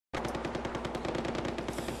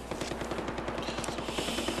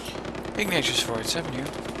Ignatius 487 here,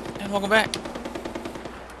 and welcome back.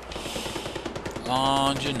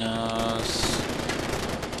 Longinus.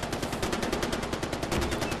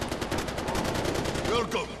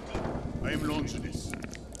 Welcome. I am Longinus.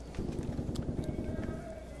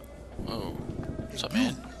 Whoa. What's up,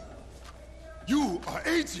 man? You are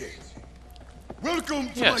AJ.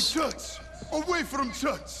 Welcome to my church. Away from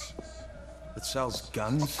church. That sells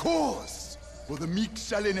guns? Of course. For the meek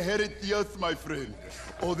shall inherit the earth, my friend.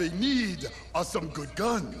 All they need are some good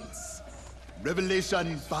guns.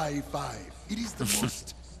 Revelation 5:5. It is the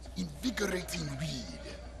most invigorating read.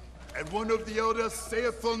 And one of the elders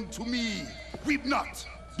saith unto me, weep not.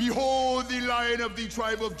 Behold, the Lion of the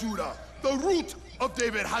tribe of Judah, the root of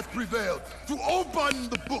David, hath prevailed to open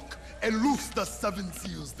the book and loose the 7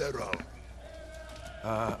 seals thereof.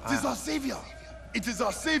 It is our Savior. It is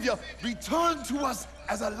our Savior returned to us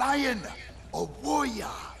as a lion, a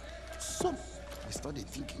warrior. So, I started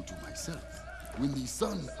thinking to myself, when the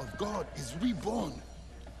Son of God is reborn,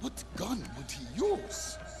 what gun would he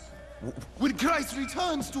use? When Christ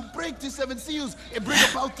returns to break the 7 seals and bring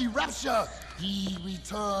about the rapture, he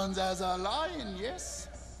returns as a lion, yes?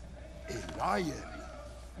 A lion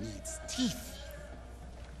needs teeth.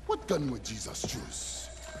 What gun would Jesus choose?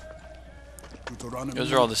 Deuteronomy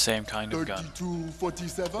Those are all the same kind of gun.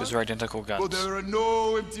 32:47. Those are identical guns. But there are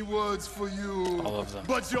no empty words for you. All of them.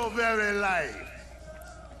 But your very life.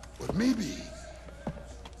 But maybe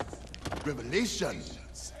Revelation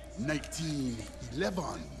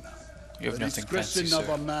 19:11. You have the nothing fancy, discretion of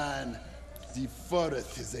sir. a man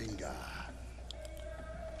deferreth his anger.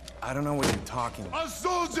 I don't know what you're talking about. A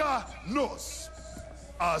soldier knows.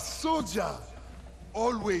 A soldier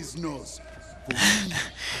always knows. For we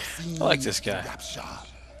have seen I like this guy. the rapture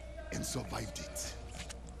and survived it.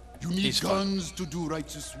 You need He's fun. guns to do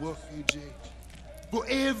righteous work, AJ. For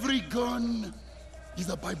every gun is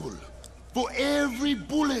a Bible. For every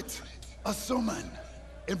bullet, a sermon.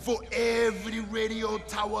 And for every radio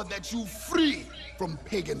tower that you free from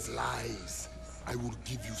pagans' lies, I will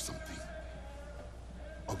give you something.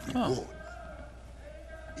 A reward.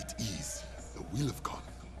 It is the will of God.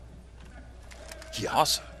 Here.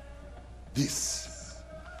 Awesome. This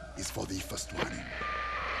is for the first one.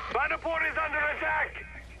 Vanderport is under attack!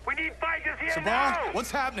 We need fighters here Sabah, now!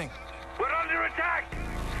 what's happening? We're under attack!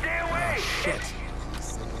 Stay away! Shit.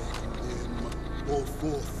 Go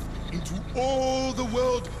forth into all the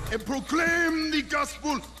world and proclaim the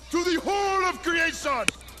gospel to the whole of creation.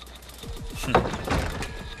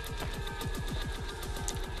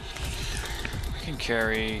 We can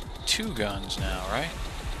carry 2 guns now, right?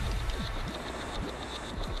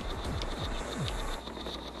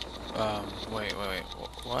 Wait.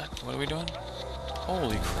 What? What are we doing?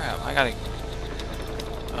 Holy crap, I gotta...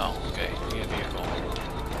 Oh, okay, we get a vehicle.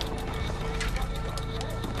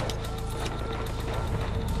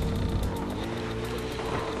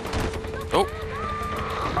 Oh!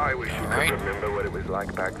 I wish you could remember what it was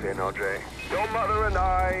like back then, Audrey. Your mother and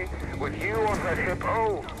I, with you on her hip,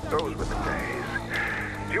 oh, those were the days.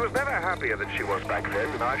 She was never happier than she was back then,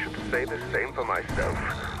 and I should say the same for myself.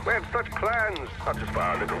 We had such plans, not just for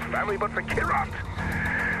our little family, but for Kirat.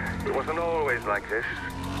 It wasn't always like this.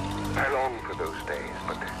 I long for those days,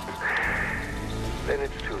 but then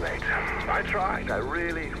it's too late. I tried, I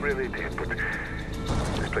really, really did, but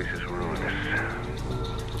this place is ruinous.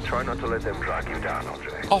 Try not to let them drag you down,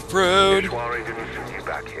 Andre. Off-road! Ishwari didn't send you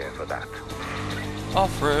back here for that.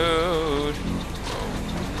 Off-road!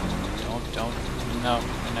 Don't. No.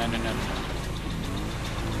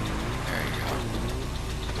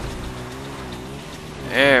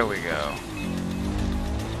 There we go.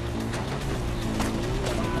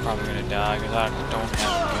 I'm probably gonna die because I don't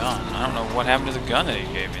have a gun. I don't know what happened to the gun that he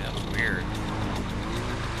gave me. That was weird.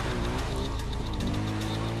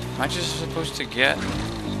 Am I just supposed to get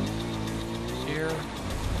here?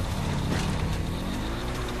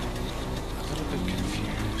 A little bit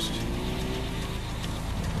confused.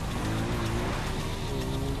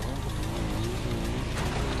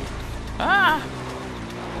 Ah!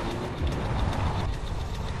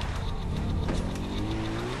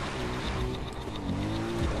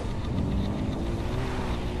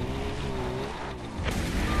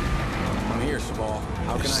 I'm here, Sabah.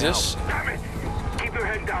 How can Is I this? help? Damn it! Keep your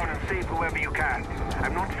head down and save whoever you can.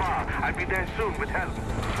 I'm not far. I'll be there soon with help.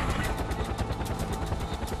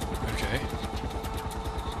 Okay.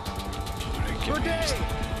 Good day.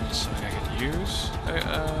 Something I can use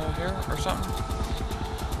here or something.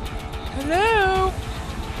 Hello.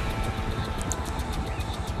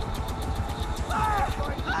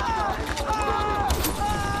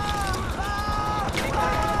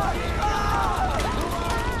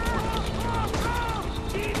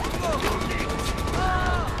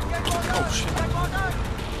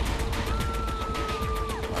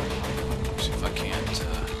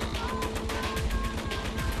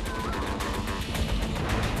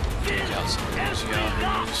 out some of these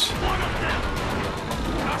yahoos.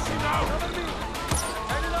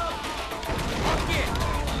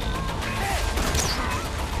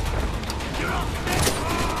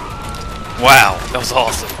 Wow, that was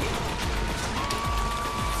awesome.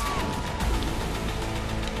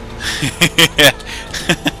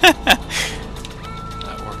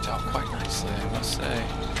 That worked out quite nicely, I must say.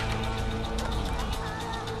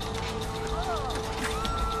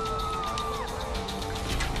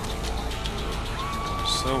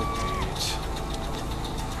 So neat.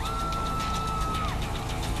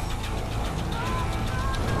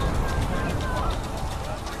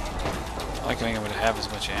 I like being able to have as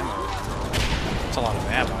much ammo. That's a lot of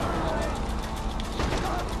ammo.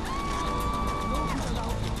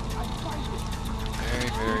 Very,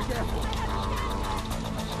 very cool.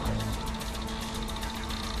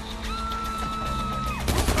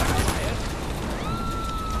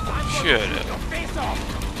 Shit.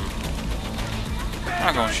 I'm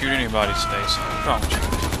not gonna shoot anybody's face. What's wrong with you?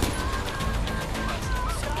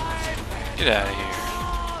 Get out of here.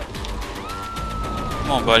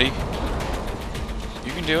 Come on, buddy.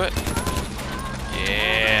 You can do it.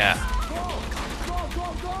 Yeah.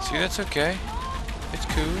 See, that's okay. It's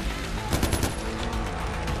cool.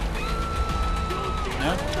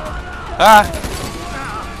 No? Ah!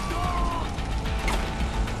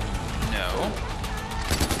 No.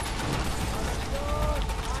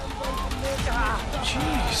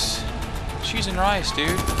 Jeez. Cheese and rice,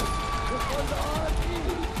 dude.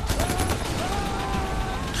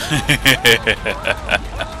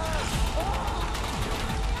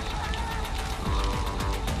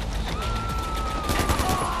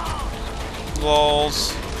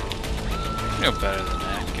 Lols. You know better than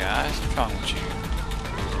that, guys. What's wrong with you?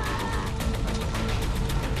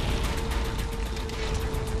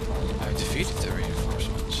 I've defeated the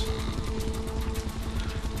reinforcements.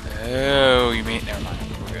 Oh, you mean... Never mind.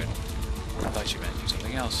 We're good. I thought you meant to do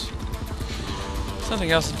something else.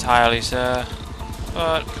 Something else entirely, sir.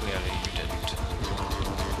 But clearly you didn't.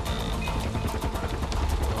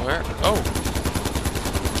 Where? Oh!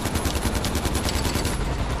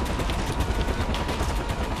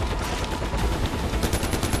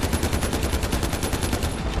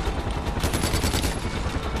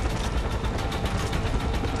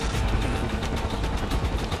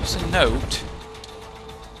 There's a note.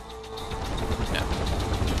 No.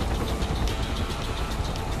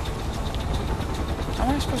 How am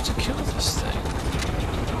I supposed to kill this thing?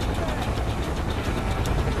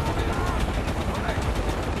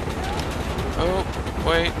 Oh,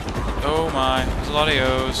 wait. Oh my. There's a lot of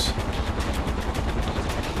O's.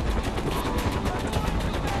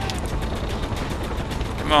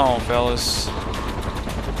 Come on, fellas.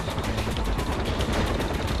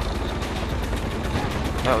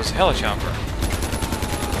 That was a helicopter.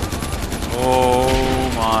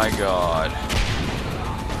 Oh my god.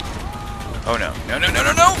 Oh no. No, no, no,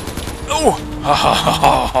 no, no! Oh!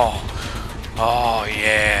 Oh, oh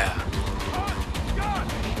yeah.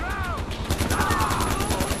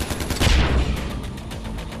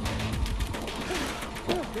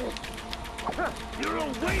 You're a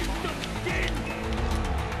waste of skin!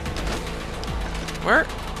 Where?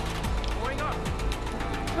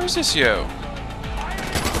 Where's this yo?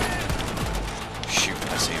 Shoot,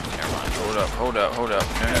 I see him. Never mind. Hold up, hold up, hold up.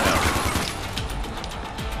 No, no, no.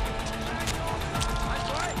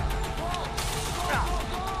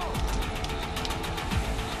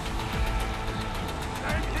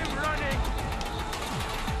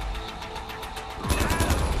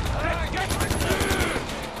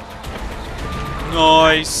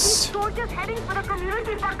 Nice. Soldiers heading for the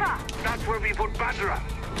community bunker. That's where we put Badra.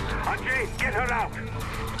 Ajay, get her out.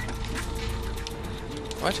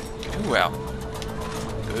 What? Who out?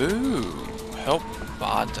 Ooh, help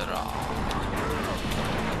Badra.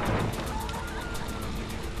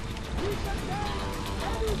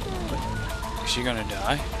 Is she gonna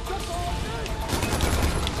die?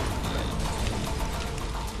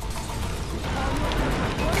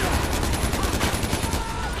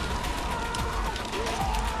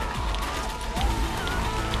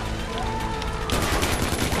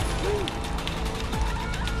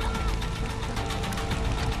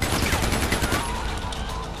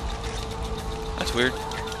 That's weird.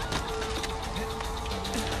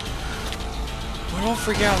 Well, don't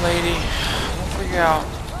freak out, lady. Don't freak out.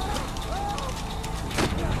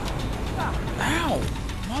 Ow!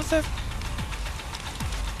 Mother...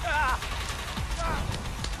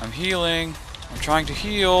 I'm healing. I'm trying to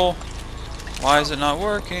heal. Why is it not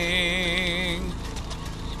working?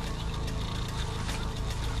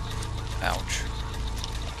 Ouch.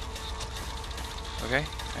 Okay,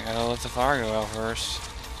 I gotta let the fire go out first.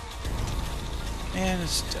 And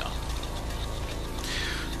it's done.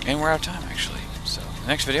 And we're out of time, actually. So, in the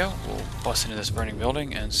next video, we'll bust into this burning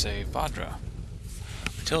building and save Vadra.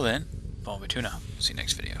 Until then, follow me tuna. See you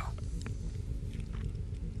next video.